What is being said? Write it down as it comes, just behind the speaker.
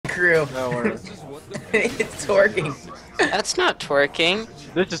screw. No, we're... It's twerking. That's not twerking.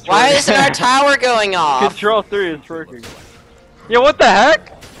 This is Why twerking. isn't our tower going off? Control 3 is twerking. Yeah, what the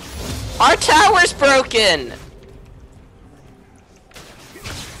heck? Our tower's broken!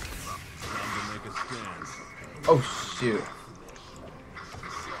 Oh shoot.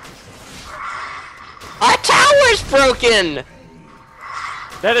 Our tower's broken!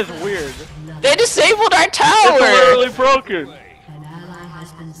 That is weird. They disabled our It's tower! literally broken. An ally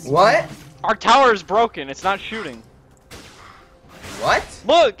has been slain. What? Our tower is broken. It's not shooting. What?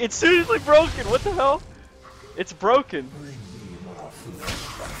 Look, it's seriously broken. What the hell? It's broken.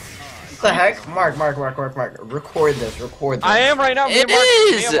 What the heck? Mark. Record this. I am right now. It Me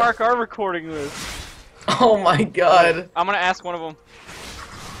is! and Mark are recording this. Oh my god. I'm gonna ask one of them.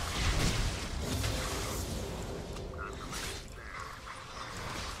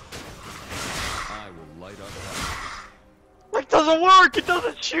 I will light up. It doesn't work. It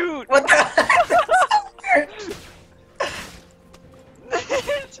doesn't shoot. What the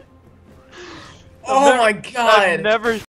Oh my god. I've never